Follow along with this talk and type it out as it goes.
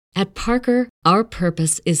At Parker, our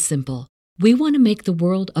purpose is simple. We want to make the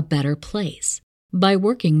world a better place by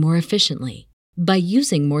working more efficiently, by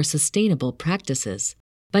using more sustainable practices,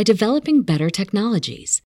 by developing better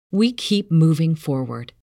technologies. We keep moving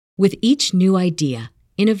forward. With each new idea,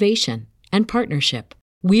 innovation, and partnership,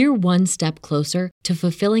 we're one step closer to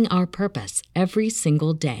fulfilling our purpose every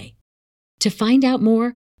single day. To find out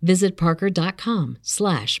more, visit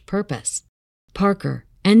parker.com/purpose. Parker,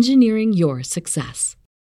 engineering your success.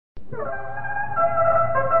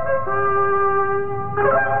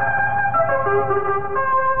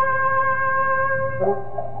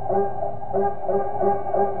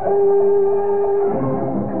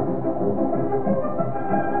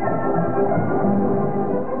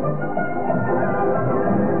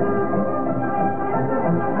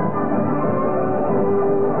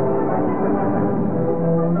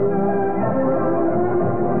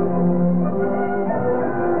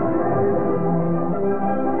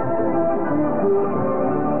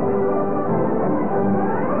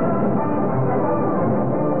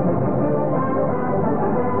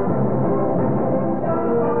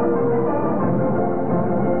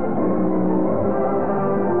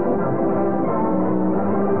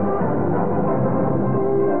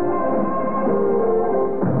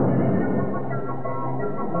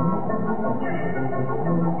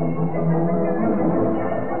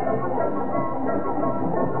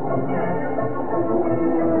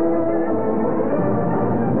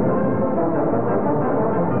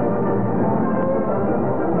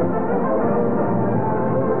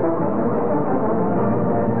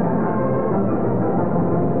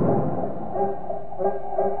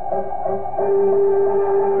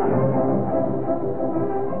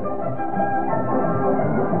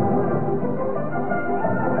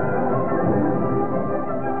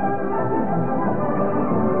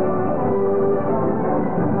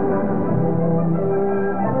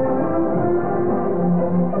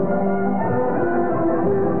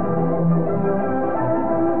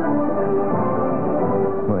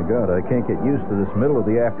 I can't get used to this middle of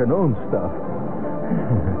the afternoon stuff.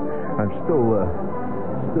 I'm still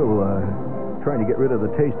trying to get rid of the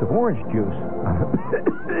taste of orange juice.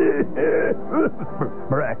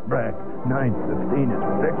 Brack. 9:15 is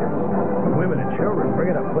ridiculous. Women and children, bring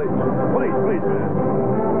it up, please. Please.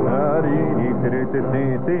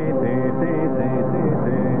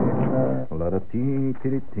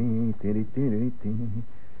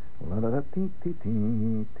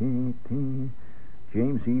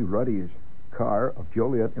 James E. Ruddy's car of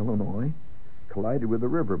Joliet, Illinois, collided with a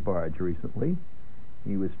river barge recently.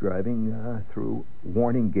 He was driving through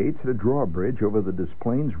Warning Gates at a drawbridge over the Des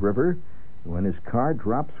Plaines River when his car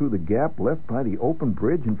dropped through the gap left by the open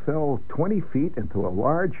bridge and fell 20 feet into a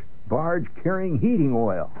large barge carrying heating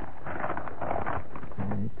oil.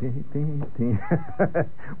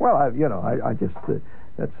 Well, I just...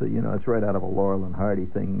 That's it's right out of a Laurel and Hardy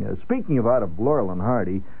thing. Speaking of out of Laurel and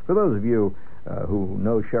Hardy, for those of you who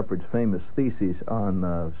know Shepard's famous thesis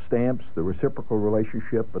on stamps, the reciprocal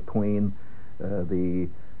relationship between the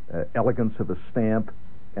elegance of a stamp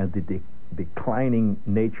and the declining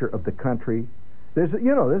nature of the country, there's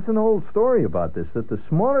an old story about this, that the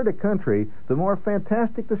smaller the country, the more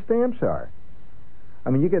fantastic the stamps are.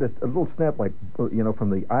 I mean, you get a little stamp like, from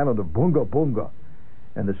the island of Bunga Bunga,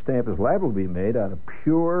 and the stamp is liable to be made out of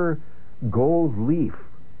pure gold leaf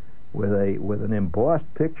with an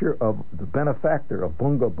embossed picture of the benefactor of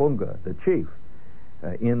Bunga Bunga, the chief,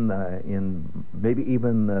 in maybe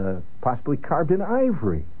even possibly carved in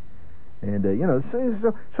ivory. And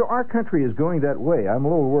so our country is going that way. I'm a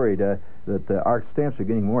little worried that our stamps are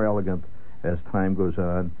getting more elegant as time goes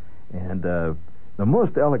on. And the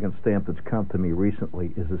most elegant stamp that's come to me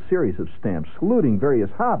recently is a series of stamps saluting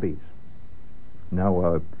various hobbies.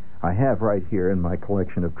 Now, I have right here in my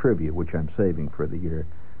collection of trivia, which I'm saving for the year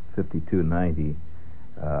 5290,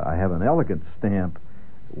 I have an elegant stamp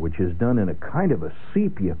which is done in a kind of a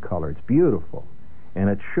sepia color. It's beautiful. And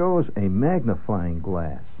it shows a magnifying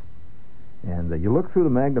glass. And you look through the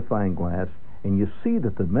magnifying glass, and you see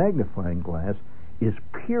that the magnifying glass is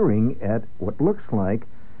peering at what looks like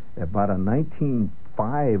about a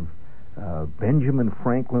 1905 Benjamin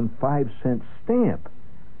Franklin 5-cent stamp.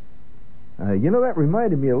 That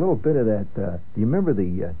reminded me a little bit of that. Do you remember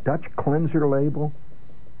the Dutch cleanser label?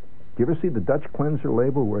 Do you ever see the Dutch cleanser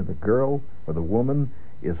label where the girl or the woman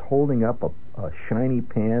is holding up a shiny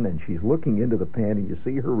pan, and she's looking into the pan, and you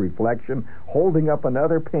see her reflection holding up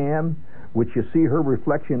another pan, which you see her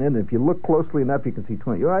reflection in. If you look closely enough, you can see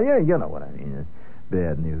 20. Well, yeah, you know what I mean.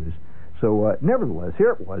 Bad news. So, nevertheless,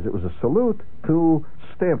 here it was. It was a salute to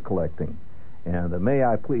stamp collecting. And may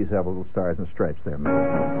I please have a little stars and stripes there,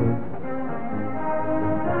 man.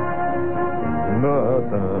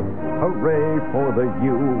 Hooray for the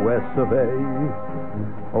U.S. of A.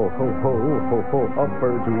 Ho, ho, ho, ho, ho,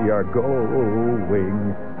 uppers we are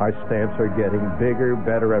going. Our stamps are getting bigger,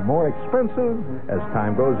 better, and more expensive. As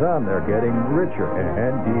time goes on, they're getting richer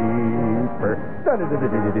and deeper.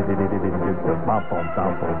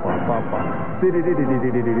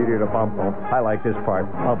 I like this part.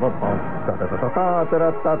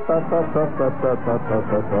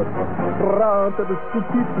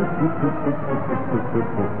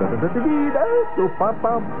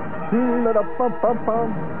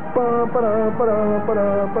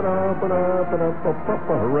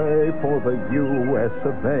 Hooray for the U.S.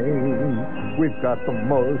 of A. We've got the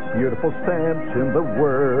most beautiful stamps in the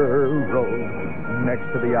world. Next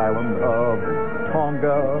to the island of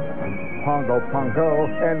Tonga, Pongo,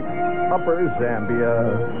 and Upper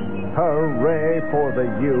Zambia. Hooray for the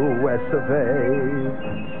U.S. of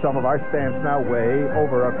A. Some of our stamps now weigh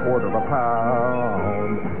over a quarter of a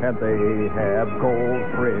pound, and they have gold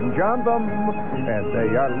fringe on them, and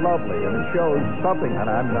they are lovely, and it shows something, and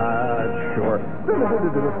I'm not sure.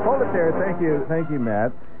 Hold it there. Thank you,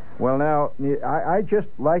 Matt. Well, now, I just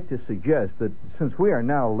like to suggest that since we are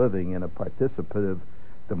now living in a participative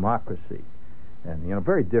democracy, and,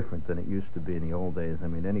 very different than it used to be in the old days. I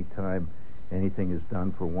mean, any time anything is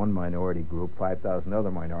done for one minority group, 5,000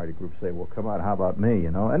 other minority groups say, well, come on, how about me,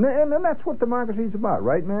 And then that's what democracy is about,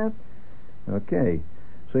 right, Matt? Okay.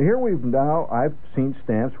 So here I've seen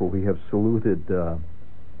stamps where we have saluted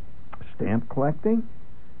stamp collecting.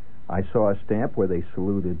 I saw a stamp where they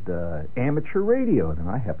saluted amateur radio, and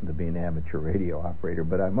I happen to be an amateur radio operator,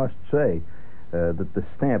 but I must say that the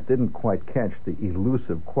stamp didn't quite catch the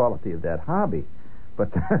elusive quality of that hobby.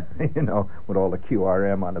 But, with all the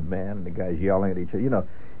QRM on the band and the guys yelling at each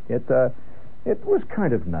other, it was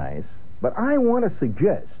kind of nice. But I want to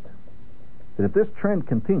suggest that if this trend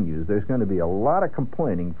continues, there's going to be a lot of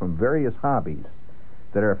complaining from various hobbies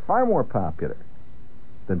that are far more popular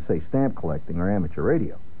than, say, stamp collecting or amateur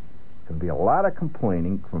radio. There's going to be a lot of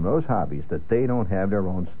complaining from those hobbies that they don't have their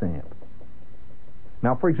own stamp.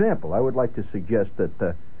 Now, for example, I would like to suggest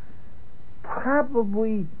that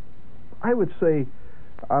probably, I would say,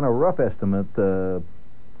 on a rough estimate,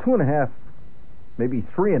 2.5, maybe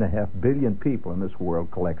 3.5 billion people in this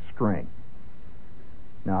world collect string.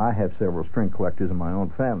 Now, I have several string collectors in my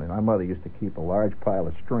own family. My mother used to keep a large pile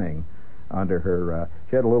of string under her,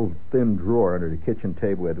 she had a little thin drawer under the kitchen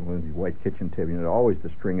table, with one of these white kitchen tables, always the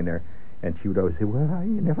string in there, and she would always say, well,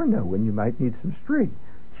 you never know when you might need some string.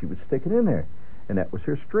 She would stick it in there, and that was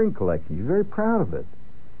her string collection. She was very proud of it.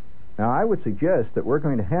 Now, I would suggest that we're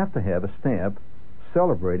going to have a stamp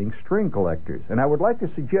celebrating string collectors. And I would like to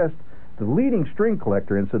suggest the leading string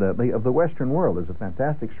collector, incidentally, of the Western world is a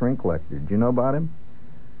fantastic string collector. Did you know about him?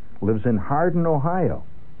 Lives in Hardin, Ohio.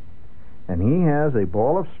 And he has a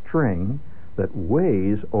ball of string that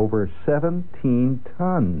weighs over 17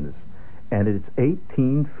 tons. And it's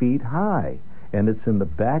 18 feet high. And it's in the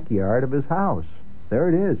backyard of his house. There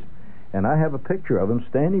it is. And I have a picture of him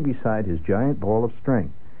standing beside his giant ball of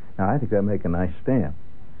string. Now, I think that'd make a nice stamp.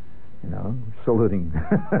 Saluting.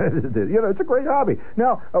 It's a great hobby.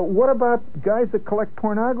 Now, what about guys that collect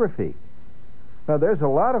pornography? Now, there's a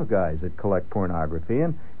lot of guys that collect pornography,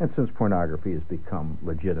 and since pornography has become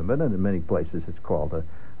legitimate, and in many places it's called a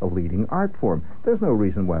leading art form, there's no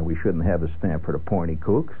reason why we shouldn't have a stamp for the porny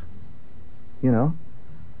kooks.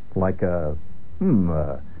 Like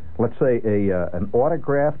let's say an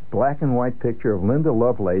autographed black and white picture of Linda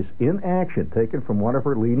Lovelace in action, taken from one of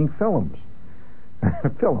her leading films.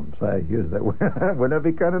 Films, I use that word. Wouldn't that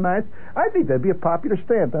be kind of nice? I think that'd be a popular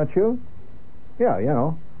stamp, don't you?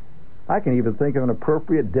 Yeah, I can even think of an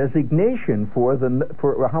appropriate designation for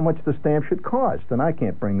how much the stamp should cost, and I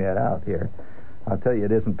can't bring that out here. I'll tell you,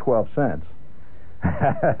 it isn't 12 cents.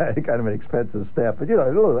 Kind of an expensive stamp, but it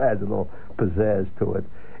adds a little pizzazz to it.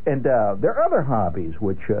 And there are other hobbies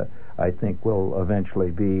which I think will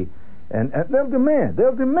eventually be. And they'll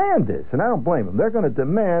demand this, and I don't blame them. They're going to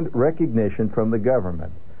demand recognition from the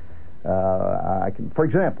government. For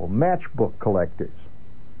example, matchbook collectors.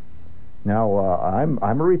 Now, I'm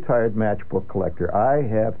a retired matchbook collector. I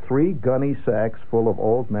have 3 gunny sacks full of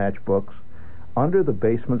old matchbooks under the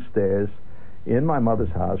basement stairs in my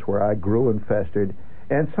mother's house where I grew and festered.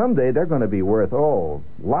 And someday they're going to be worth, a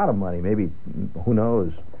lot of money. Maybe, who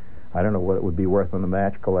knows? I don't know what it would be worth on the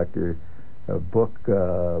match collector book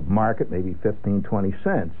market, maybe 15, 20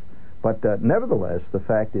 cents. But nevertheless, the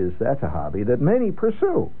fact is that's a hobby that many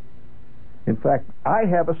pursue. In fact, I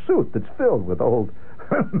have a suit that's filled with old...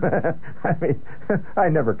 I mean, I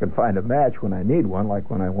never can find a match when I need one, like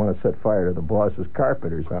when I want to set fire to the boss's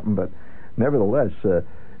carpet or something. But nevertheless,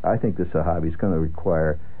 I think this hobby is going to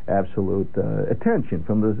require absolute attention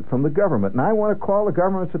from the government. And I want to call the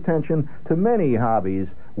government's attention to many hobbies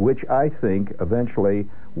which I think eventually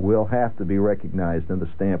will have to be recognized in the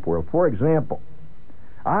stamp world. For example,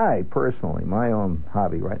 I personally, my own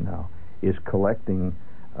hobby right now is collecting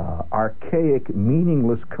archaic,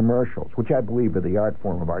 meaningless commercials, which I believe are the art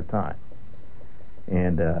form of our time.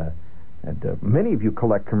 And many of you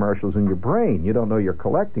collect commercials in your brain. You don't know you're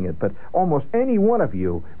collecting it, but almost any one of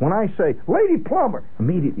you, when I say, Lady Plumber,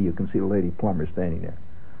 immediately you can see the Lady Plumber standing there,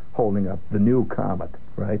 holding up the new Comet,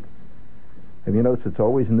 right? Have you noticed it's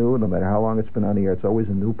always new, no matter how long it's been on the air, it's always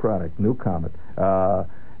a new product, new Comet.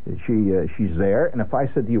 She's there, and if I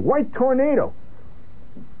said to you, White Tornado,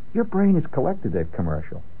 your brain has collected that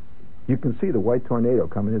commercial. You can see the white tornado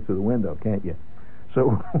coming in through the window, can't you?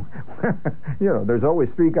 So, there's always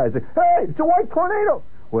three guys that, hey, it's a white tornado.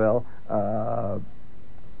 Well,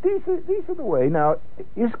 these are the way. Now,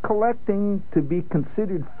 is collecting to be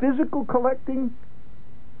considered physical collecting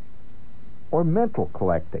or mental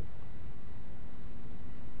collecting?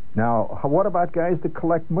 Now, what about guys that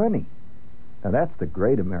collect money? Now, that's the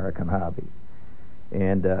great American hobby.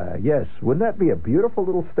 And, yes, wouldn't that be a beautiful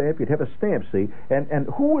little stamp? You'd have a stamp, see? And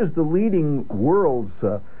who is the leading world's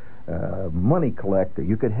money collector?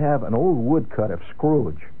 You could have an old woodcut of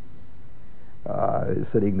Scrooge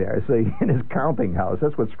sitting there, say, in his counting house.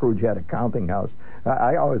 That's what Scrooge had, a counting house.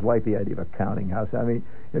 I always liked the idea of a counting house. I mean,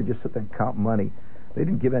 just sit there and count money. They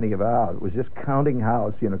didn't give any of it out. It was just counting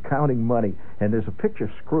house, counting money. And there's a picture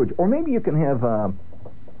of Scrooge. Or maybe you can have,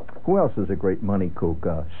 who else is a great money kook?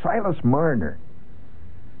 Silas Marner.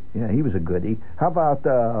 Yeah, he was a goodie. How about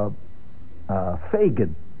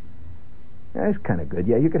Fagin? Yeah, he's kind of good.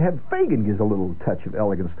 Yeah, you could have Fagin gives a little touch of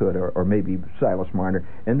elegance to it, or maybe Silas Marner.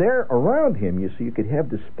 And there around him, you see, you could have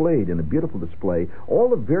displayed in a beautiful display all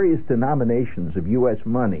the various denominations of U.S.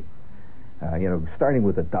 money. Starting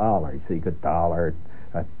with $1. You see, you got dollar,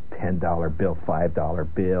 a $10 bill,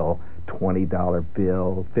 $5 bill, $20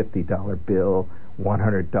 bill, $50 bill,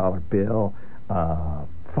 $100 bill,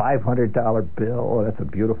 $500 bill. Oh, that's a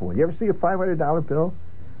beautiful one. You ever see a $500 bill?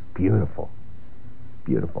 Beautiful.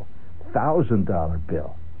 Beautiful. $1,000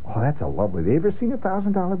 bill. Oh, that's a lovely. Have you ever seen a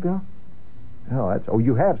 $1,000 bill? Oh,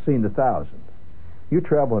 you have seen the thousands. You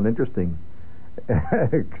travel in interesting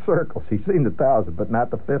circles. You've seen the 1,000, but not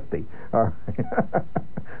the 50. All right.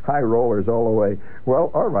 High rollers all the way. Well,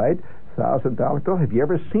 all right. $1,000 bill. Have you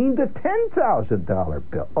ever seen the $10,000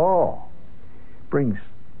 bill? Oh, brings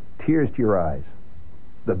tears to your eyes.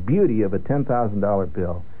 The beauty of a $10,000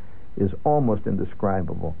 bill is almost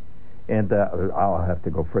indescribable. And I'll have to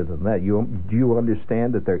go further than that. Do you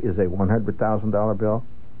understand that there is a $100,000 bill?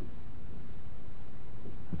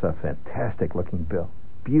 It's a fantastic-looking bill.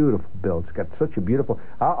 Beautiful bill. It's got such a beautiful...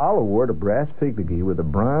 I'll award a brass figurine with a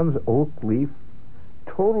bronze oak leaf,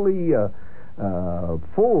 totally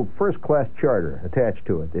full first-class charter attached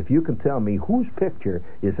to it, if you can tell me whose picture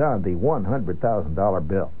is on the $100,000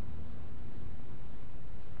 bill.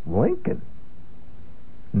 Lincoln.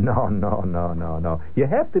 No. You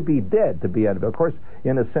have to be dead to be on it. Of course,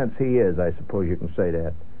 in a sense, he is. I suppose you can say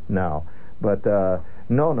that now. But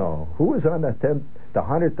no. Who is on the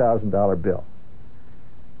 $100,000 bill?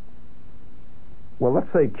 Well,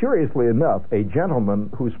 let's say, curiously enough, a gentleman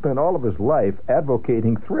who spent all of his life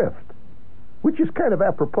advocating thrift, which is kind of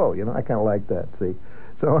apropos. I kind of like that. See,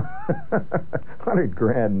 so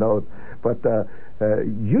 $100,000 note, but.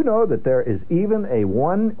 You know that there is even a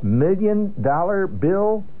 $1 million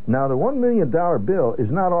bill? Now, the $1 million bill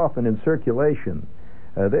is not often in circulation.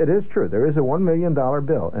 It is true. There is a $1 million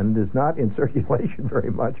bill, and it is not in circulation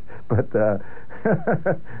very much. But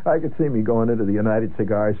I could see me going into the United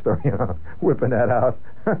Cigar Store, whipping that out.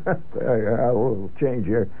 A little change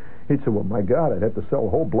here. He'd say, well, my God, I'd have to sell a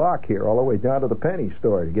whole block here all the way down to the penny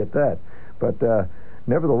store to get that. But...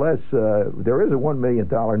 nevertheless, there is a $1 million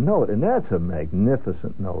note, and that's a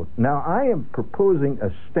magnificent note. Now, I am proposing a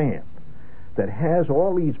stamp that has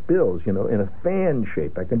all these bills, in a fan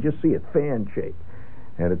shape. I can just see it, fan shape.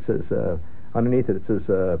 And it says, underneath it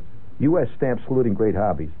says, U.S. stamp saluting great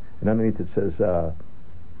hobbies. And underneath it says,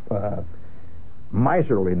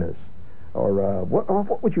 miserliness. Or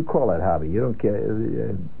what would you call that hobby? You don't care.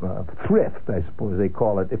 Thrift, I suppose they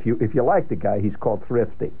call it. If you like the guy, he's called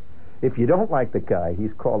thrifty. If you don't like the guy, he's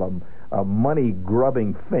called a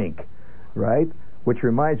money-grubbing fink, right? Which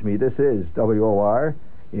reminds me, this is WOR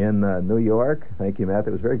in New York. Thank you, Matt.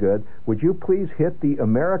 That was very good. Would you please hit the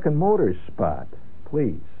American Motors spot?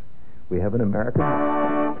 Please. We have an American...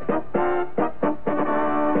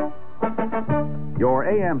 Your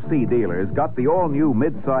AMC dealers got the all-new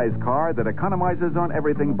mid-size car that economizes on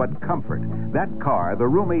everything but comfort. That car, the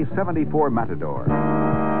roomy 74 Matador.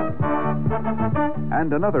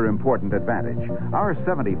 And another important advantage, our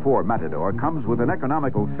 74 Matador comes with an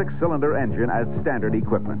economical 6-cylinder engine as standard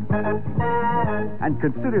equipment. And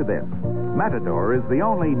consider this, Matador is the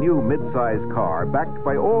only new mid-size car backed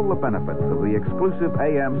by all the benefits of the exclusive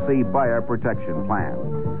AMC Buyer Protection Plan,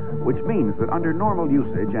 which means that under normal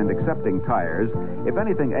usage and accepting tires, if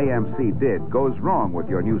anything AMC did goes wrong with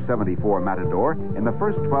your new 74 Matador, in the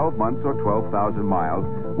first 12 months or 12,000 miles,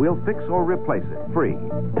 we'll fix or replace it free.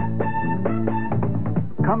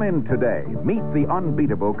 Come in today. Meet the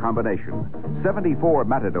unbeatable combination. 74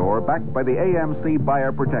 Matador backed by the AMC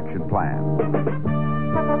Buyer Protection Plan.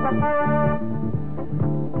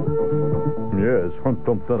 Yes,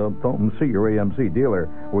 see your AMC dealer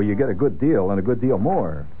where you get a good deal and a good deal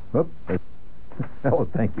more. Oh,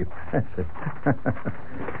 thank you. That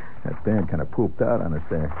band kind of pooped out on us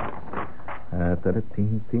there. It's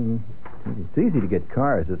easy to get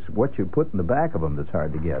cars. It's what you put in the back of them that's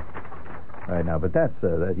hard to get. Right now, but that's,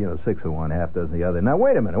 6 of one, half dozen the other. Now,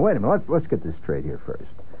 wait a minute. Let's get this straight here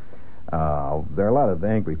first. There are a lot of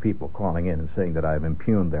angry people calling in and saying that I've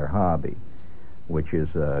impugned their hobby, which is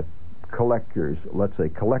collectors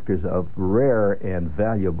of rare and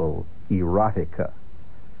valuable erotica.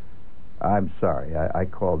 I'm sorry. I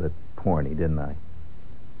called it porny, didn't I?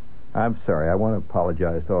 I'm sorry. I want to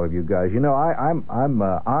apologize to all of you guys. You know, I'm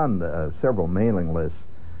on several mailing lists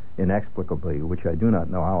inexplicably, which I do not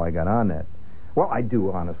know how I got on that. Well, I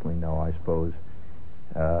do honestly know, I suppose.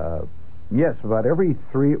 Yes, about every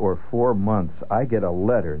 3 or 4 months, I get a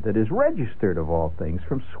letter that is registered, of all things,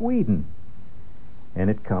 from Sweden. And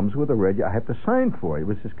it comes with a I have to sign for it. It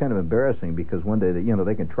was just kind of embarrassing because one day,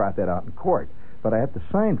 they can trot that out in court. But I have to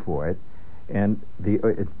sign for it. And the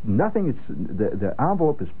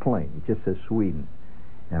envelope is plain. It just says Sweden.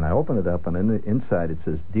 And I open it up, and inside it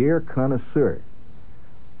says, Dear Connoisseur,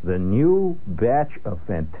 the new batch of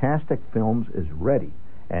fantastic films is ready.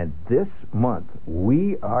 And this month,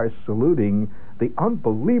 we are saluting the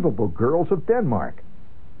unbelievable girls of Denmark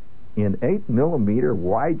in 8mm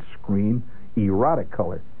widescreen erotic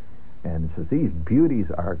color. And it says these beauties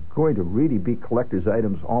are going to really be collector's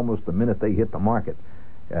items almost the minute they hit the market.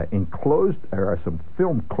 Enclosed there are some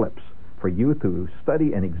film clips for you to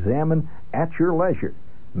study and examine at your leisure.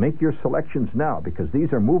 Make your selections now, because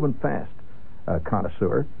these are moving fast,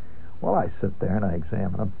 connoisseur. Well, I sit there and I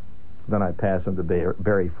examine them. Then I pass them to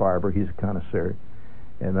Barry Farber. He's a connoisseur.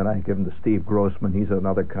 And then I give them to Steve Grossman. He's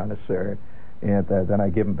another connoisseur. And then I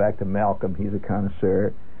give them back to Malcolm. He's a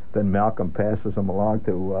connoisseur. Then Malcolm passes them along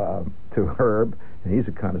to Herb, and he's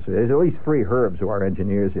a connoisseur. There's at least 3 Herbs who are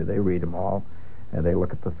engineers here. They read them all, and they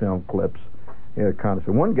look at the film clips. Yeah,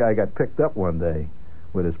 connoisseur. One guy got picked up one day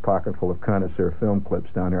with his pocket full of connoisseur film clips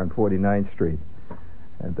down there on 49th Street.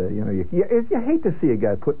 And, you hate to see a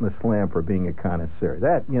guy put in the slam for being a connoisseur.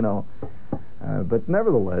 But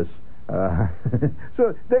nevertheless,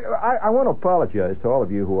 so I want to apologize to all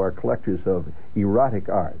of you who are collectors of erotic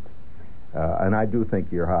art. And I do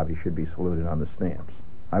think your hobby should be saluted on the stamps.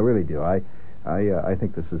 I really do. I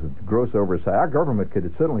think this is a gross oversight. Our government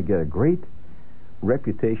could certainly get a great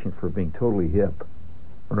reputation for being totally hip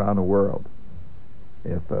around the world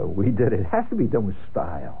if we did it. It has to be done with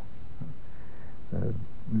style.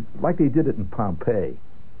 Like they did it in Pompeii.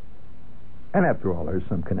 And after all, there's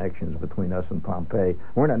some connections between us and Pompeii.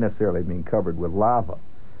 We're not necessarily being covered with lava,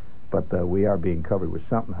 but we are being covered with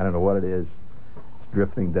something. I don't know what it is. It's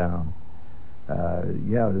drifting down.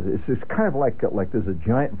 It's kind of like there's a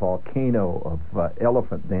giant volcano of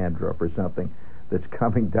elephant dandruff or something that's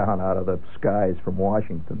coming down out of the skies from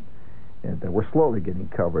Washington. And we're slowly getting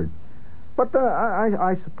covered. But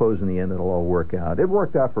I suppose in the end it'll all work out. It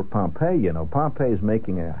worked out for Pompeii, Pompeii is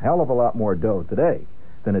making a hell of a lot more dough today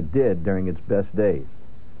than it did during its best days.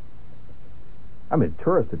 I mean,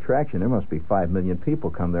 tourist attraction, there must be 5 million people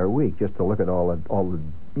come there a week just to look at all the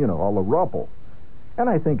rubble. And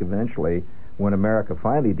I think eventually, when America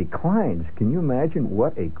finally declines, can you imagine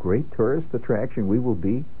what a great tourist attraction we will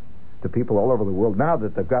be to people all over the world now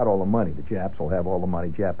that they've got all the money? The Japs will have all the money,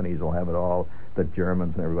 Japanese will have it all, the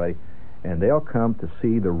Germans and everybody. And they'll come to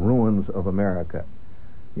see the ruins of America,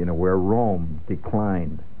 where Rome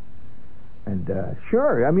declined. And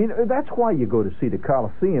sure, I mean, that's why you go to see the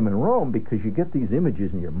Colosseum in Rome, because you get these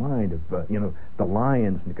images in your mind of, the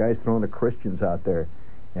lions and the guys throwing the Christians out there,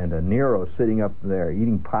 and Nero sitting up there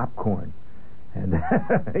eating popcorn. And,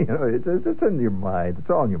 it's in your mind.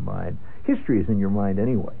 It's all in your mind. History is in your mind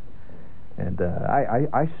anyway. And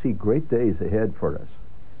I see great days ahead for us.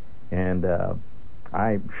 And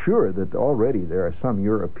I'm sure that already there are some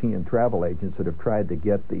European travel agents that have tried to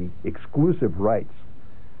get the exclusive rights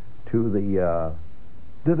to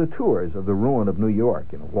the tours of the ruin of New York,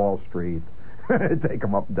 Wall Street. Take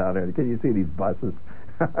them up and down there. Can you see these buses?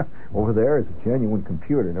 Over there is a genuine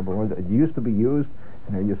computer. Number one, it used to be used,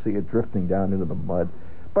 and there you see it drifting down into the mud.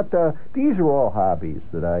 But these are all hobbies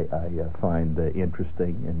that I find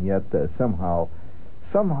interesting, and yet somehow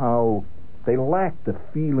they lack the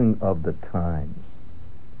feeling of the times.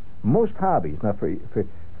 Most hobbies, not for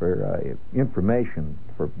information,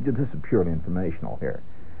 this is purely informational here,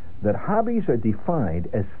 that hobbies are defined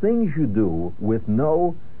as things you do with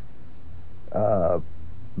no,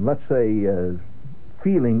 let's say,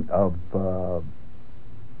 feeling of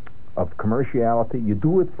commerciality. You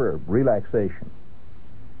do it for relaxation.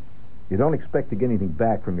 You don't expect to get anything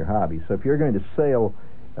back from your hobby. So if you're going to sail,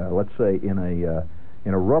 let's say, in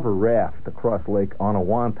a rubber raft across Lake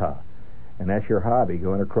Onawanta, and that's your hobby,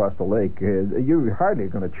 going across the lake, you're hardly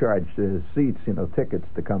going to charge seats, tickets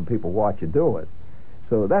to come people watch you do it.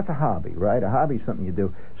 So that's a hobby, right? A hobby is something you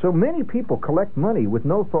do. So many people collect money with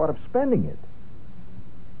no thought of spending it.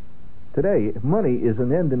 Today, money is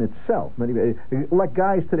an end in itself. Like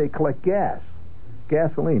guys today collect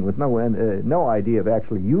gasoline with no idea of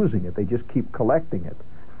actually using it. They just keep collecting it.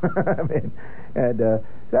 I mean, and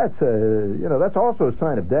that's also a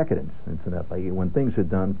sign of decadence, incidentally, when things are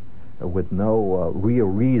done with no real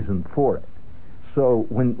reason for it. So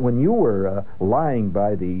when you were lying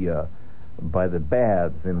by the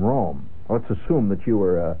baths in Rome, let's assume that you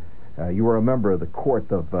were a member of the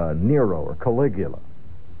court of Nero or Caligula,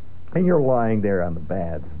 and you're lying there on the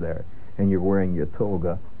baths there, and you're wearing your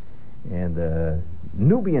toga, and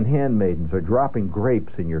Nubian handmaidens are dropping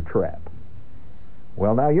grapes in your trap.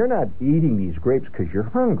 Well, now you're not eating these grapes because you're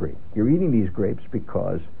hungry. You're eating these grapes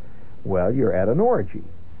because, well, you're at an orgy.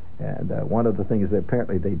 And one of the things that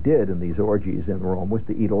apparently they did in these orgies in Rome was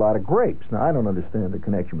to eat a lot of grapes. Now, I don't understand the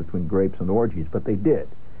connection between grapes and orgies, but they did.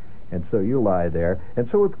 And so you lie there. And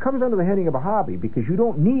so it comes under the heading of a hobby because you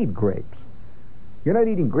don't need grapes. You're not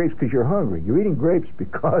eating grapes because you're hungry. You're eating grapes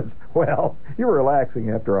because, well, you're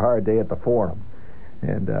relaxing after a hard day at the Forum.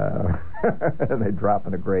 And they're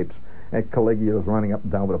dropping the grapes. And Caligula's running up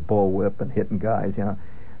and down with a bullwhip and hitting guys,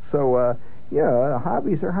 So,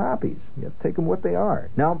 hobbies are hobbies. You have to take them what they are.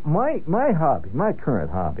 Now, my hobby, my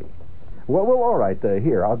current hobby, well, all right,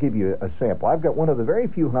 here, I'll give you a sample. I've got one of the very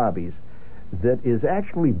few hobbies that is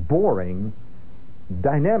actually boring,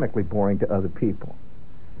 dynamically boring to other people.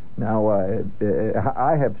 Now,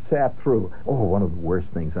 I have sat through, one of the worst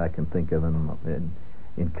things I can think of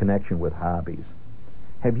in connection with hobbies.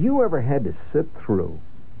 Have you ever had to sit through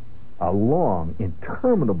a long,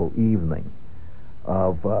 interminable evening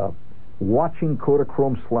of watching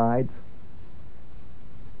Kodachrome slides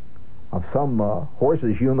of some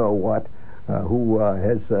horses you-know-what who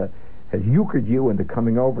has euchred you into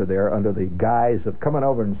coming over there under the guise of coming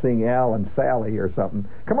over and seeing Al and Sally or something.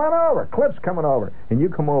 Come on over, Cliff's coming over. And you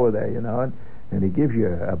come over there, and he gives you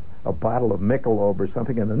a bottle of Michelob or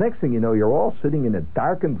something, and the next thing you know, you're all sitting in a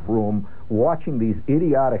darkened room watching these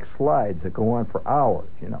idiotic slides that go on for hours,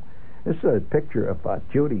 This is a picture of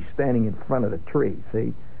Judy standing in front of the tree,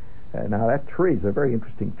 see? Now, that tree is a very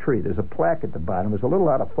interesting tree. There's a plaque at the bottom. It's a little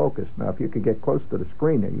out of focus. Now, if you could get close to the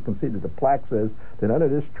screen there, you can see that the plaque says that under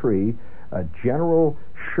this tree, General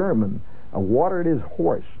Sherman watered his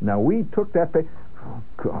horse. Now, we took that oh,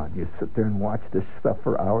 God, you sit there and watch this stuff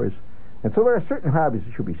for hours. And so there are certain hobbies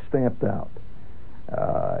that should be stamped out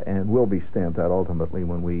and will be stamped out ultimately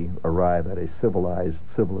when we arrive at a civilized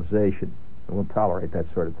civilization. And we'll tolerate that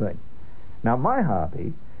sort of thing. Now, my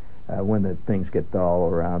hobby, when the things get dull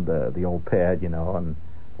around the old pad, and a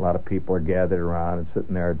lot of people are gathered around and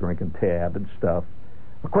sitting there drinking tab and stuff.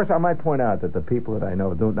 Of course, I might point out that the people that I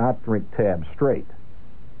know do not drink tab straight.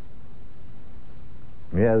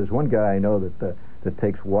 Yeah, there's one guy I know that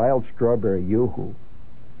takes wild strawberry yoo-hoo.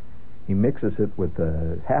 He mixes it with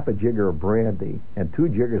half a jigger of brandy and 2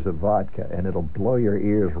 jiggers of vodka, and it'll blow your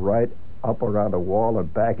ears right up around the wall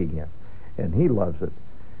and back again. And he loves it.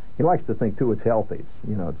 He likes to think, too, it's healthy.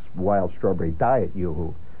 It's wild strawberry diet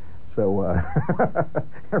yoo-hoo. So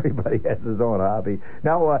everybody has his own hobby.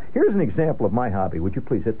 Now, here's an example of my hobby. Would you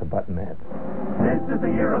please hit the button, Ed? This is the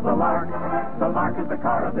year of the lark. The lark is the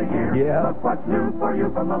car of the year. Yeah. Look what's new for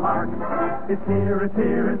you from the lark. It's here, it's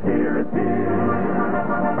here, it's here, it's here.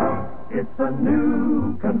 It's a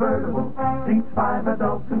new convertible, seats 5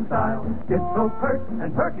 adults in style. It's so pert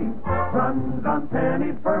and perky, runs on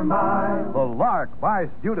pennies per mile. The Lark by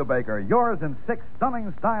Studebaker, yours in 6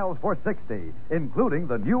 stunning styles for $60, including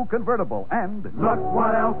the new convertible and... Look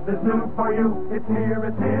what else is new for you. It's here,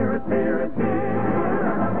 it's here, it's here, it's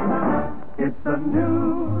here. It's a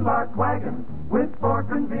new Lark wagon with 4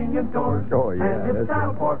 convenient doors. Oh, yeah. And it's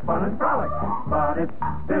style for fun and frolic, but it's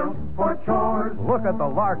built for chores. Look at the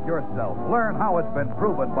Lark yourself. Learn how it's been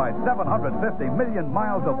proven by 750 million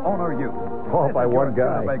miles of owner use. All by one your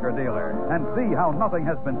guy. Studebaker dealer, and see how nothing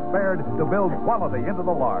has been spared to build quality into the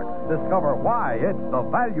Lark. Discover why it's the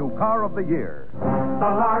value car of the year. The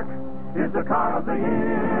Lark is the car of the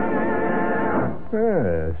year.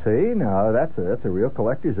 See, now that's a real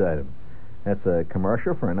collector's item. That's a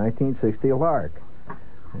commercial for a 1960 Lark.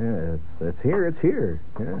 Yeah, it's here.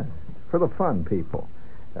 Yeah, for the fun people.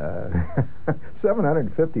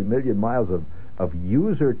 750 million miles of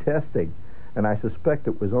user testing, and I suspect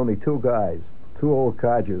it was only 2 guys, 2 old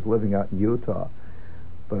codgers living out in Utah.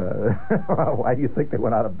 Why do you think they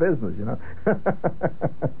went out of business, you know?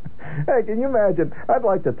 Hey, can you imagine? I'd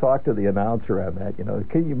like to talk to the announcer on that, you know.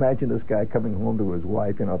 Can you imagine this guy coming home to his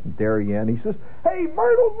wife, you know, from Darien? He says, "Hey,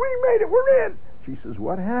 Myrtle, we made it. We're in." She says,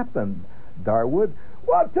 "What happened, Darwood?"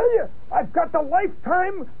 "Well, I'll tell you, I've got the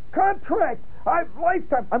lifetime contract.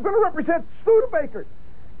 Lifetime. I'm going to represent Studebaker."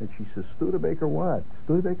 And she says, "Studebaker what?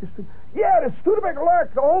 Studebaker? Yeah, the Studebaker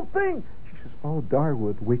Lark, the whole thing." She says, "Oh,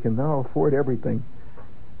 Darwood, we can now afford everything."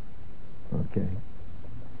 Okay.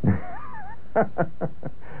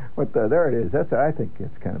 But there it is. I think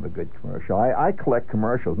it's kind of a good commercial. I collect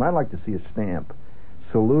commercials, and I'd like to see a stamp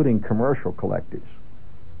saluting commercial collectors.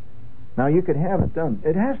 Now, you could have it done.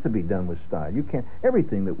 It has to be done with style. You can't.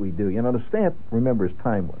 Everything that we do, you know, the stamp, remember, is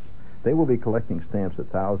timeless. They will be collecting stamps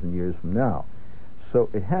 1,000 years from now. So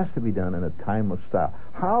it has to be done in a timeless style.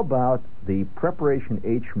 How about the Preparation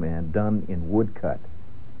H Man done in woodcut?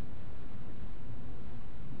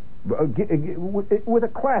 With a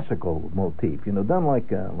classical motif, you know, done like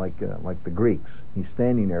the Greeks. He's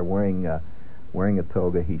standing there wearing a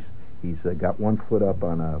toga. He's got one foot up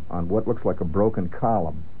on what looks like a broken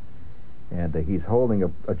column, and he's holding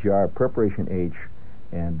a jar of Preparation H.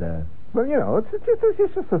 And well, you know, it's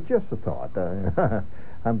just a thought.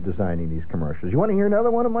 I'm designing these commercials. You want to hear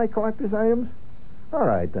another one of my collector's items? All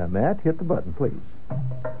right, Matt, hit the button, please.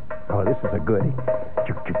 Oh, this is a goodie.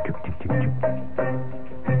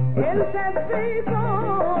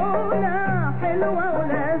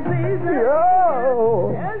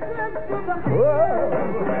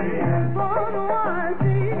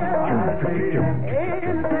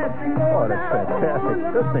 Oh, that's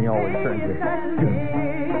fantastic. This thing always turns it.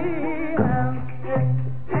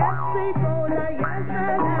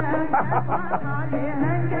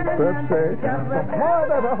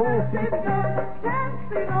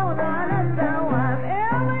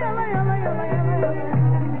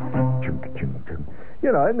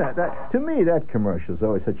 You know, and that to me, that commercial is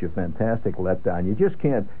always such a fantastic letdown. You just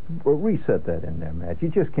can't reset that in there, Matt. You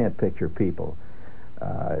just can't picture people,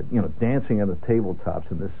 you know, dancing on the tabletops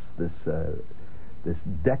in this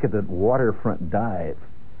decadent waterfront dive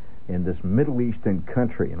in this Middle Eastern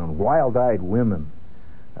country, and wild-eyed women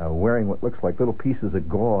wearing what looks like little pieces of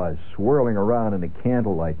gauze, swirling around in the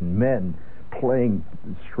candlelight, and men playing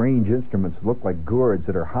strange instruments that look like gourds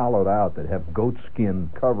that are hollowed out, that have goatskin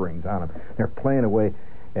coverings on them. They're playing away,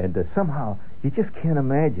 and somehow you just can't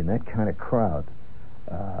imagine that kind of crowd.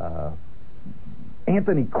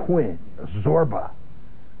 Anthony Quinn, Zorba,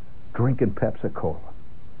 drinking Pepsi-Cola.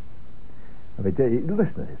 I mean,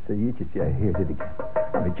 listen to this. You just here's it again.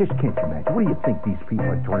 I mean, just can't you imagine? What do you think these people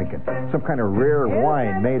are drinking? Some kind of rare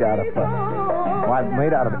wine made out of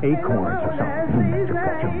acorns or something.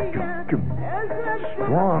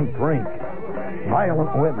 Strong drink.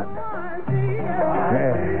 Violent women.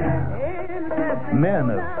 Yeah. Men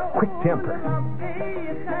of quick temper.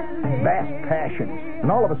 Vast passions.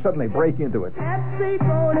 And all of a sudden they break into it.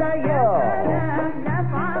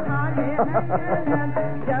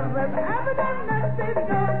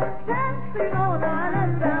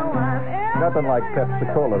 Nothing like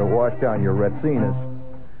Pepsi-Cola to wash down your retinas.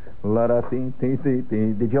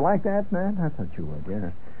 Did you like that, man? I thought you would,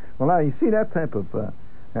 yeah. Well, now you see that type of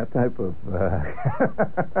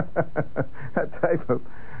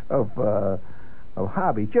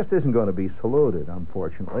hobby just isn't going to be saluted,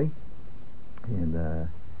 unfortunately. And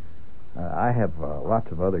I have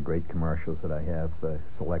lots of other great commercials that I have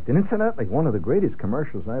selected. Incidentally, one of the greatest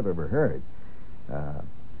commercials I've ever heard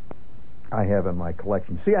I have in my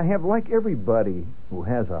collection. See, I have, like everybody who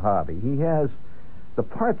has a hobby, he has the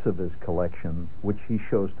parts of his collection which he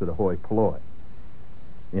shows to the hoi polloi.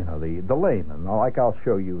 You know, the layman. Like I'll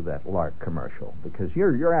show you that Lark commercial, because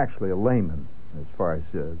you're actually a layman as far as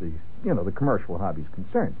the commercial hobby is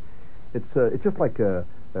concerned. It's just like a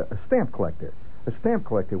stamp collector. A stamp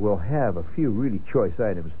collector will have a few really choice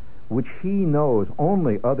items which he knows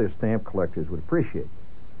only other stamp collectors would appreciate.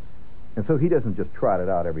 And so he doesn't just trot it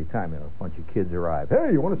out every time a bunch of kids arrive.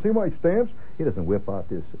 Hey, you want to see my stamps? He doesn't whip out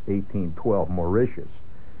this 1812 Mauritius.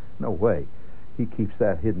 No way. He keeps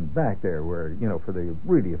that hidden back there where, for the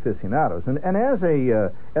really aficionados. And as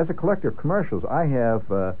a collector of commercials, I have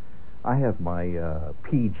my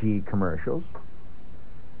PG commercials.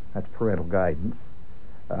 That's parental guidance.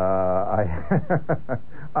 I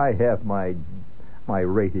have my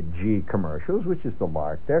rated G commercials, which is the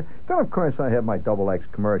Lark there. Then, of course, I have my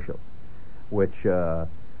XX commercials, which are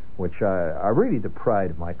really the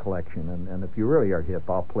pride of my collection. And if you really are hip,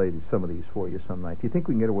 I'll play some of these for you some night. Do you think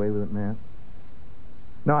we can get away with it, man?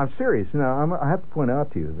 No, I'm serious. Now, I have to point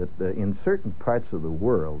out to you that in certain parts of the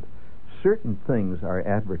world, certain things are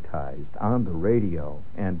advertised on the radio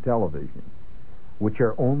and television, which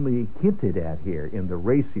are only hinted at here in the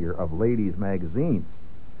racier of ladies' magazines.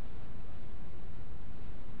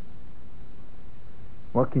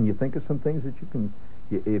 Well, can you think of some things that you can,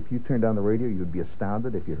 if you turned on the radio, you'd be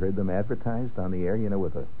astounded if you heard them advertised on the air,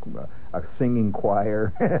 with a singing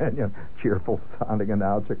choir and cheerful sounding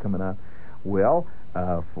announcer coming on? Well,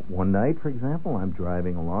 one night, for example, I'm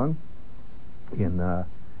driving along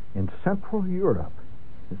in Central Europe.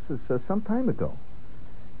 This is some time ago.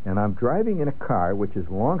 And I'm driving in a car which is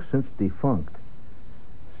long since defunct.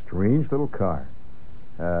 Strange little car.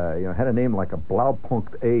 Had a name like a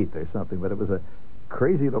Blaupunkt 8 or something, but it was a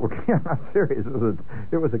crazy little car. I'm not serious.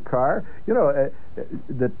 It was a car,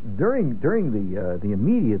 that during the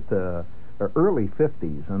immediate early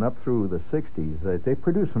 50s and up through the 60s, they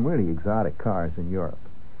produced some really exotic cars in Europe.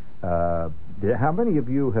 How many of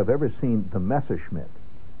you have ever seen the Messerschmitt?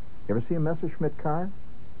 You ever see a Messerschmitt car?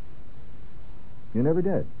 You never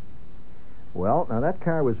did. Well, now that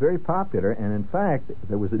car was very popular, and in fact,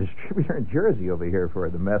 there was a distributor in Jersey over here for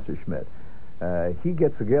the Messerschmitt. He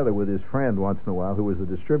gets together with his friend once in a while, who was a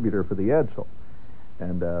distributor for the Edsel,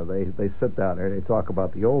 and they sit down there and they talk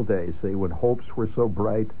about the old days, see, when hopes were so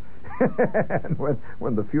bright, and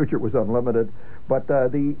when the future was unlimited. But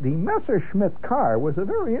the Messerschmitt car was a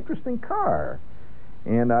very interesting car,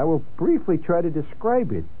 and I will briefly try to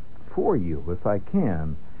describe it for you if I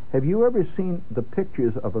can. Have you ever seen the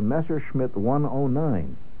pictures of a Messerschmitt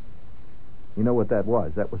 109? You know what that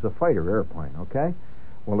was? That was a fighter airplane, okay?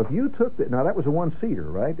 Well, if you took now that was a one-seater,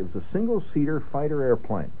 right? It was a single-seater fighter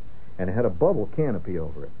airplane, and it had a bubble canopy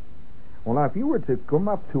over it. Well, now, if you were to come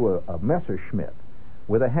up to a Messerschmitt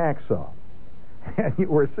with a hacksaw, and you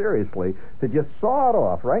were seriously to just saw it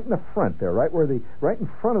off right in the front there, right in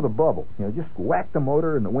front of the bubble, just whack the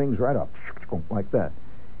motor and the wings right off, like that.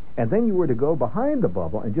 And then you were to go behind the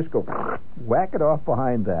bubble and just go whack it off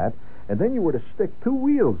behind that, and then you were to stick two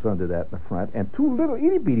wheels under that in the front and two little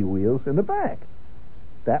itty-bitty wheels in the back.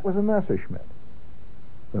 That was a Messerschmitt.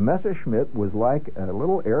 The Messerschmitt was like a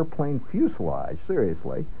little airplane fuselage,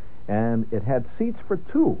 seriously, and it had seats for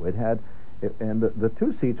two. And the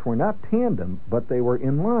two seats were not tandem, but they were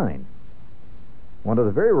in line. One of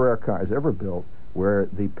the very rare cars ever built where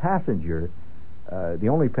the passenger, the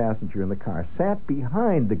only passenger in the car, sat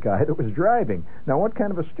behind the guy that was driving. Now, what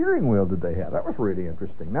kind of a steering wheel did they have? That was really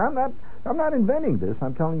interesting. Now, I'm not inventing this.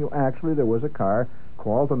 I'm telling you, actually, there was a car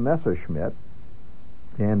called the Messerschmitt,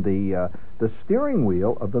 and the steering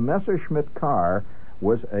wheel of the Messerschmitt car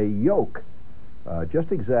was a yoke,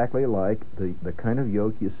 just exactly like the kind of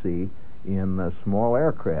yoke you see in small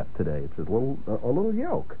aircraft today. It's a little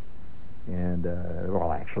yoke. And,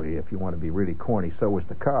 well, actually, if you want to be really corny, so was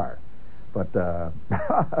the car. But, well,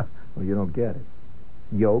 you don't get it.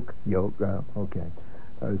 Yoke, okay.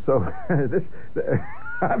 So, this,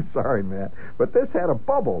 I'm sorry, man, but this had a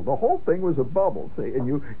bubble. The whole thing was a bubble, see, and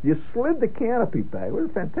you slid the canopy back. It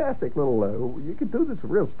was a fantastic little, you could do this in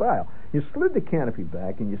real style. You slid the canopy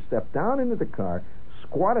back, and you stepped down into the car,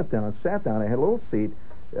 squatted down, sat down. It had a little seat,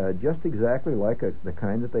 just exactly like the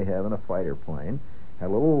kind that they have in a fighter plane.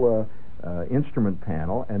 Had a little instrument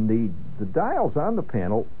panel, and the dials on the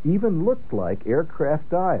panel even looked like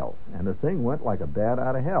aircraft dials, and the thing went like a bat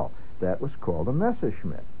out of hell. That was called a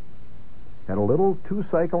Messerschmitt. Had a little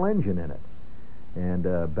two-cycle engine in it,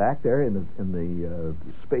 and back there in the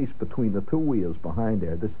space between the two wheels behind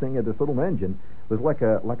there, this thing had this little engine was like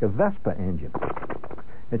a Vespa engine,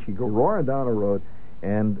 and she'd go roaring down the road.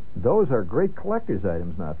 And those are great collector's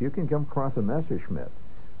items now. If you can come across a Messerschmitt,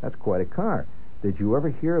 that's quite a car. Did you ever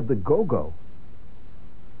hear of the Go-Go?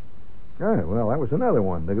 Right, well, that was another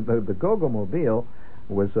one. The Go-Go-Mobile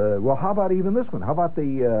was, well, how about even this one? How about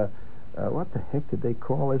the, what the heck did they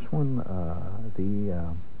call this one?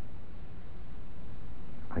 The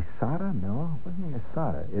Isetta? No, it wasn't the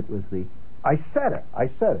Isetta. It was the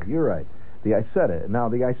Isetta, you're right. The Isetta. Now,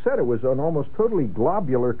 the Isetta was an almost totally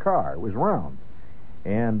globular car. It was round.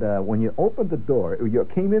 And when you opened the door, you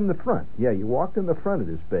came in the front. Yeah, you walked in the front of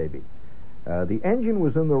this baby. The engine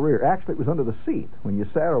was in the rear. Actually, it was under the seat when you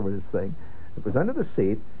sat over this thing. It was under the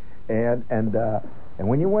seat, and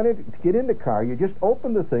when you went in to get in the car, you just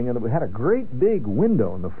opened the thing, and it had a great big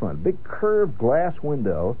window in the front, big curved glass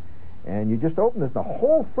window, and you just opened it. The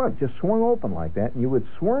whole front just swung open like that, and you would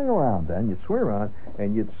swing around then. You'd swing around,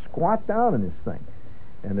 and you'd squat down in this thing.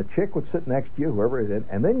 And the chick would sit next to you, whoever it is,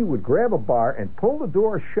 and then you would grab a bar and pull the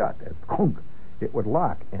door shut. It would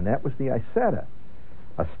lock, and that was the Isetta.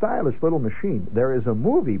 A stylish little machine. There is a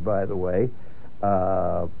movie, by the way,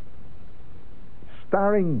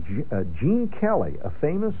 starring Gene Kelly, a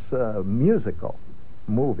famous musical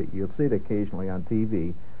movie. You'll see it occasionally on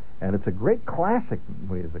TV, and it's a great classic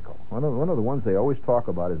musical. One of the ones they always talk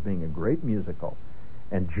about as being a great musical.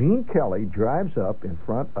 And Gene Kelly drives up in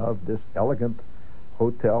front of this elegant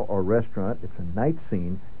hotel or restaurant. It's a night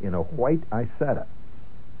scene in a white Isetta.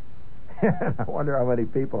 I wonder how many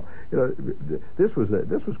people. This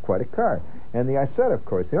was quite a car. And the Isetta, of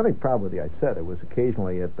course, the only problem with the Isetta was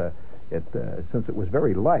occasionally since it was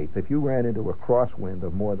very light. If you ran into a crosswind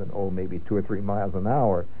of more than maybe 2 or 3 miles an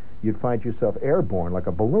hour, you'd find yourself airborne like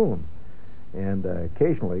a balloon. And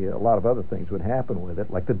occasionally, a lot of other things would happen with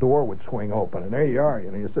it, like the door would swing open, and there you are.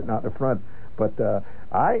 You're sitting out in the front. But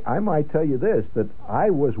I might tell you this, that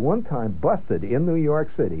I was one time busted in New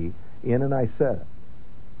York City in an Isetta.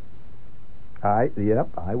 I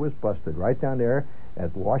was busted right down there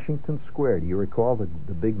at Washington Square. Do you recall the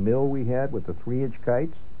big mill we had with the 3-inch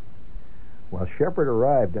kites? Well, Shepard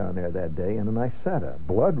arrived down there that day in an Isetta,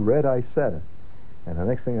 blood red Isetta. And the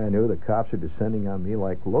next thing I knew, the cops are descending on me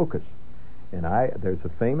like locusts. And there's a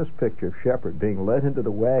famous picture of Shepard being led into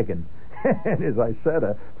the wagon and his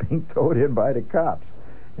Isetta being towed in by the cops.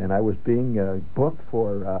 And I was being booked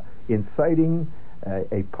for inciting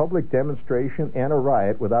a public demonstration and a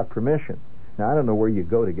riot without permission. Now, I don't know where you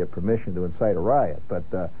go to get permission to incite a riot, but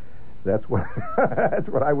that's what that's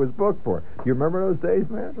what I was booked for. You remember those days,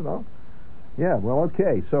 man? No? Yeah. Well,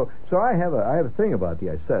 okay. So I have a thing about the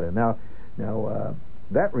Isetta. Now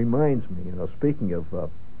that reminds me. Speaking of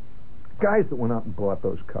guys that went out and bought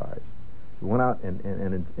those cars, went out and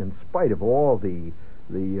in spite of all the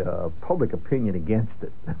public opinion against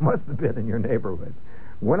it, that must have been in your neighborhood,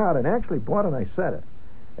 went out and actually bought an Isetta,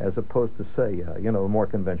 as opposed to, say, more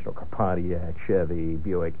conventional Pontiac, Chevy,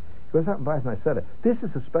 Buick. He goes out and buys an Isetta. This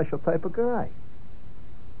is a special type of guy.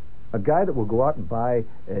 A guy that will go out and buy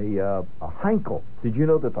a Heinkel. Did you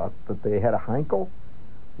know that they had a Heinkel,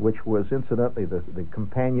 which was incidentally the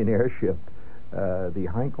companion airship, the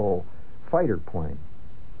Heinkel fighter plane,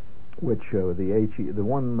 which there were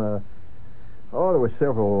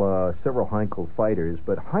several Heinkel fighters,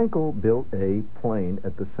 but Heinkel built a plane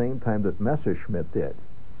at the same time that Messerschmitt did.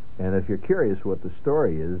 And if you're curious what the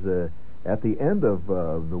story is, at the end of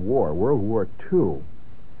the war, World War II,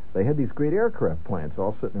 they had these great aircraft plants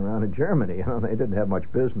all sitting around in Germany. They didn't have much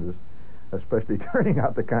business, especially turning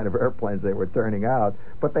out the kind of airplanes they were turning out,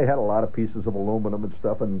 but they had a lot of pieces of aluminum and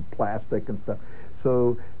stuff and plastic and stuff.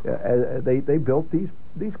 So they built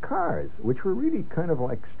these cars, which were really kind of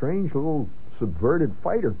like strange little subverted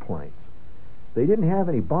fighter planes. They didn't have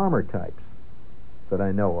any bomber types that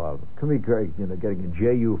I know of. It can be great, getting a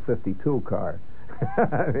Ju-52 car.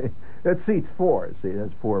 I mean, that seats 4. See,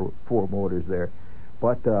 that's four motors there.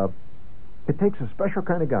 But it takes a special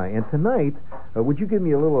kind of guy. And tonight, would you give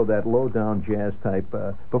me a little of that low-down jazz type?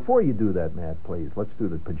 Before you do that, Matt, please, let's do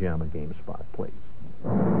the Pajama Game spot, please.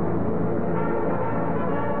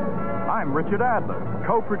 I'm Richard Adler,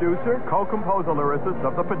 co-producer, co-composer lyricist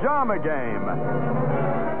of the Pajama Game.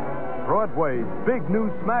 Broadway's big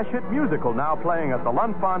new smash hit musical now playing at the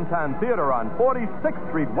Lunt-Fontanne Theater on 46th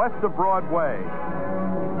Street west of Broadway.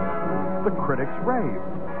 The critics rave.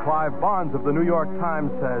 Clive Barnes of the New York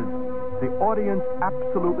Times says, the audience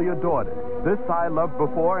absolutely adored it. This I loved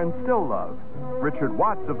before and still love. Richard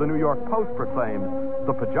Watts of the New York Post proclaims,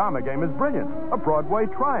 the Pajama Game is brilliant, a Broadway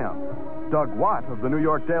triumph. Doug Watt of the New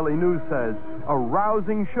York Daily News says, a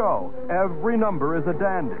rousing show. Every number is a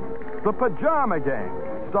dandy. The Pajama Game,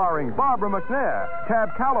 starring Barbara McNair,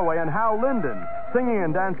 Cab Calloway, and Hal Linden, singing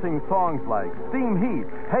and dancing songs like Steam Heat,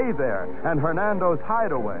 Hey There, and Hernando's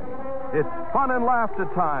Hideaway. It's fun and laughter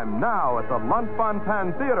time now at the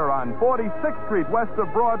Lunt-Fontanne Theater on 46th Street west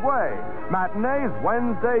of Broadway. Matinees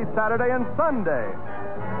Wednesday, Saturday, and Sunday.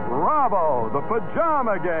 Bravo, the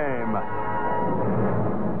Pajama Game.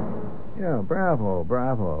 Yeah,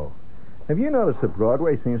 bravo. Have you noticed that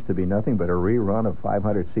Broadway seems to be nothing but a rerun of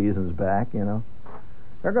 500 seasons back, you know?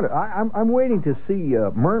 I'm waiting to see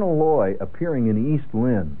Myrna Loy appearing in East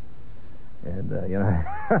Lynne. And, you know...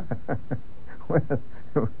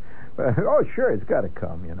 oh, sure, it's got to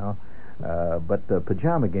come, you know. But the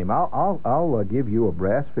Pajama Game, I'll give you a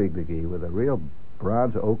brass fig McGee with a real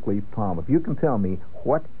bronze oak leaf palm if you can tell me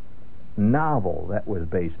what novel that was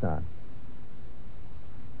based on.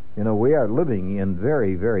 You know, we are living in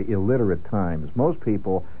very, very illiterate times. Most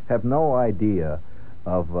people have no idea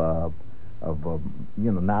of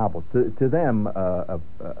you know, novels. To them,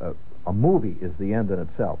 a movie is the end in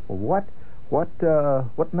itself. Well,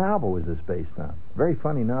 what novel is this based on? Very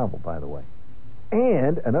funny novel, by the way.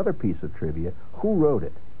 And another piece of trivia: who wrote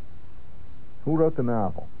it? Who wrote the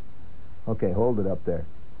novel? Okay, hold it up there.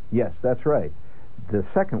 Yes, that's right. The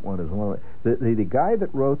second one is one of the guy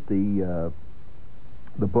that wrote the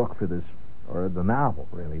book for this, or the novel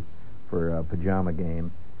really, for Pajama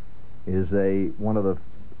Game, is one of the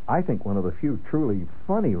few truly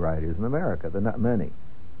funny writers in America. There are not many.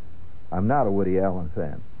 I'm not a Woody Allen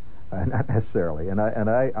fan, not necessarily, and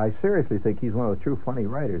I seriously think he's one of the true funny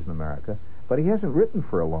writers in America. But he hasn't written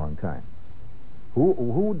for a long time.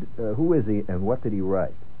 Who is he, and what did he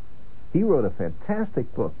write? He wrote a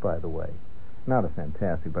fantastic book, by the way. Not a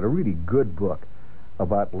fantastic, but a really good book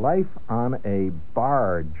about life on a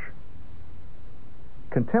barge.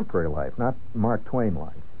 Contemporary life, not Mark Twain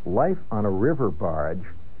life. Life on a river barge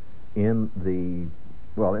in the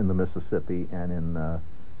Mississippi and in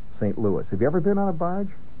St. Louis. Have you ever been on a barge?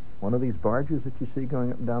 One of these barges that you see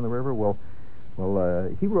going up and down the river? Well,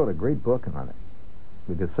 he wrote a great book on it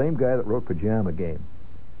with the same guy that wrote Pajama Game.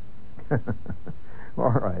 All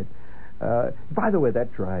right. By the way,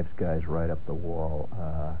 that drives guys right up the wall.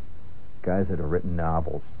 Guys that have written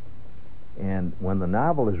novels. And when the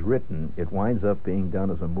novel is written, it winds up being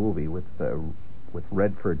done as a movie with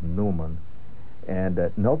Redford and Newman.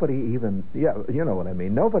 And nobody even, you know what I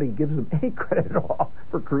mean, nobody gives them any credit at all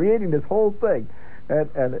for creating this whole thing.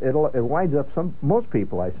 And it winds up, most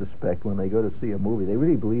people, I suspect, when they go to see a movie, they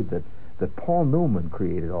really believe that Paul Newman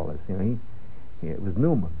created all this. You know, it was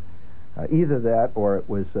Newman. Either that, or it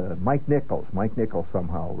was Mike Nichols. Mike Nichols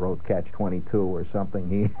somehow wrote Catch-22 or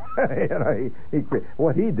something.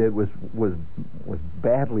 What he did was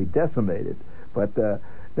badly decimated. But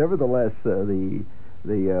nevertheless, the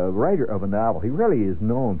writer of a novel, he really is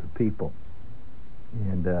known to people,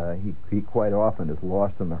 and he quite often is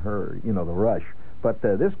lost in the hurry, the rush. But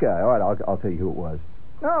this guy, all right, I'll tell you who it was.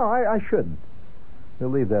 No, I shouldn't.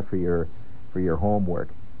 You'll leave that for your homework.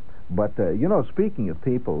 But speaking of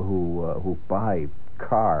people who buy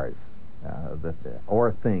cars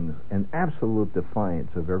or things in absolute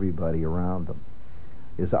defiance of everybody around them,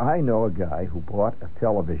 is I know a guy who bought a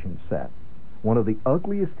television set, one of the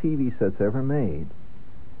ugliest TV sets ever made,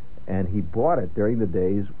 and he bought it during the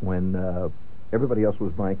days when everybody else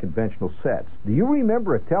was buying conventional sets. Do you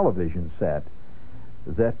remember a television set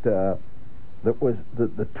that was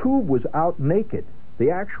the tube was out naked? The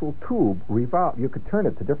actual tube revolved. You could turn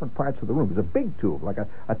it to different parts of the room. It was a big tube, like a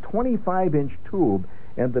 25-inch tube,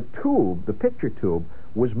 and the picture tube,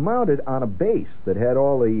 was mounted on a base that had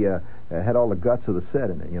all the guts of the set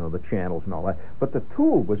in it, the channels and all that. But the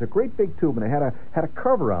tube was a great big tube, and it had a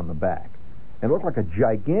cover on the back, and it looked like a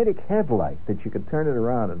gigantic headlight that you could turn it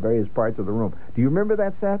around in various parts of the room. Do you remember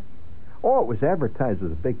that set? Oh, it was advertised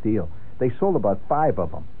as a big deal. They sold about 5 of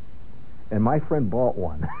them. And my friend bought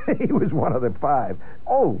one. He was one of the 5.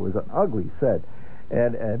 Oh, it was an ugly set,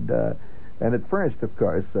 and it furnished, of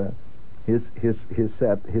course, his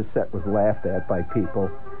set was laughed at by people,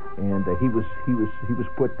 and he was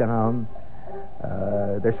put down.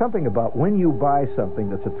 There's something about when you buy something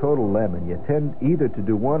that's a total lemon, you tend either to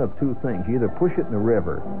do one of two things: you either push it in the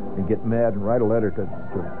river and get mad and write a letter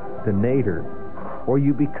to Nader, or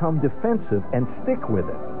you become defensive and stick with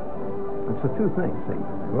it. It's the two things, see.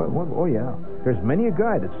 Oh, yeah. There's many a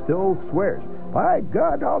guy that still swears, by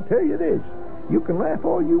God, I'll tell you this. You can laugh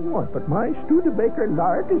all you want, but my Studebaker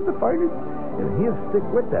lard is the finest. And he'll stick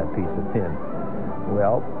with that piece of tin.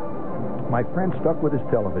 Well, my friend stuck with his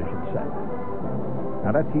television set.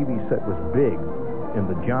 Now, that TV set was big in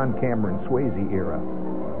the John Cameron Swayze era,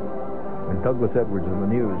 when Douglas Edwards and the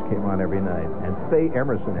News came on every night, and Faye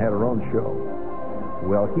Emerson had her own show.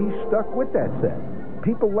 Well, he stuck with that set.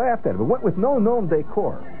 People laughed at him. It went with no known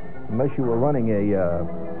decor, unless you were running a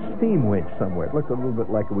steam winch somewhere. It looked a little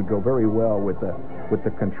bit like it would go very well with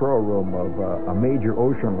the control room of a major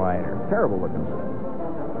ocean liner. Terrible looking set.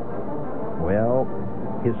 Well,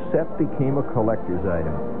 his set became a collector's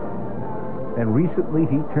item. And recently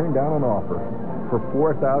he turned down an offer for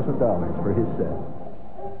 $4,000 for his set.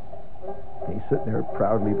 He's sitting there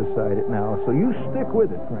proudly beside it now. So you stick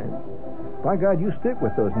with it, friend. By God, you stick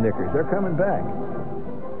with those knickers. They're coming back.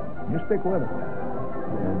 You stick with it.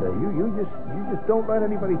 And you just don't let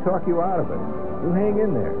anybody talk you out of it. You hang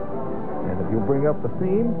in there. And if you'll bring up the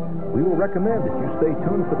theme, we will recommend that you stay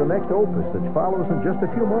tuned for the next opus that follows in just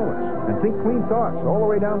a few moments. And think clean thoughts all the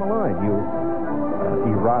way down the line, you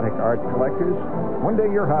erotic art collectors. One day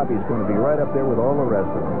your hobby is going to be right up there with all the rest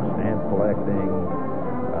of them. Stamp collecting,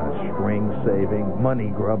 string saving, money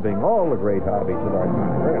grubbing, all the great hobbies of our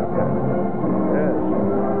time. Right up there. Yes.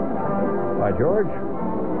 By George?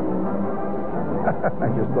 I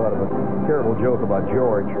just thought of a terrible joke about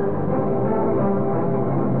George.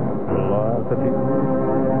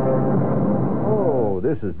 Oh,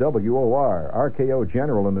 this is WOR, RKO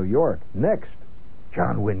General in New York. Next,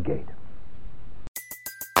 John Wingate.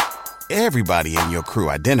 Everybody in your crew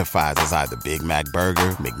identifies as either Big Mac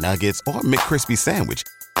Burger, McNuggets, or McCrispy Sandwich.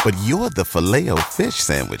 But you're the Filet-O-Fish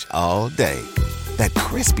Sandwich all day. That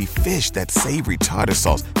crispy fish, that savory tartar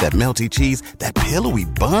sauce, that melty cheese, that pillowy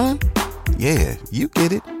bun. Yeah, you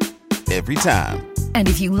get it. Every time. And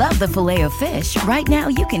if you love the Filet-O-Fish, right now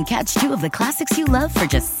you can catch two of the classics you love for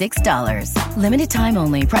just $6. Limited time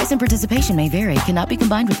only. Price and participation may vary. Cannot be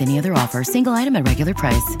combined with any other offer. Single item at regular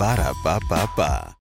price. Ba-da-ba-ba-ba.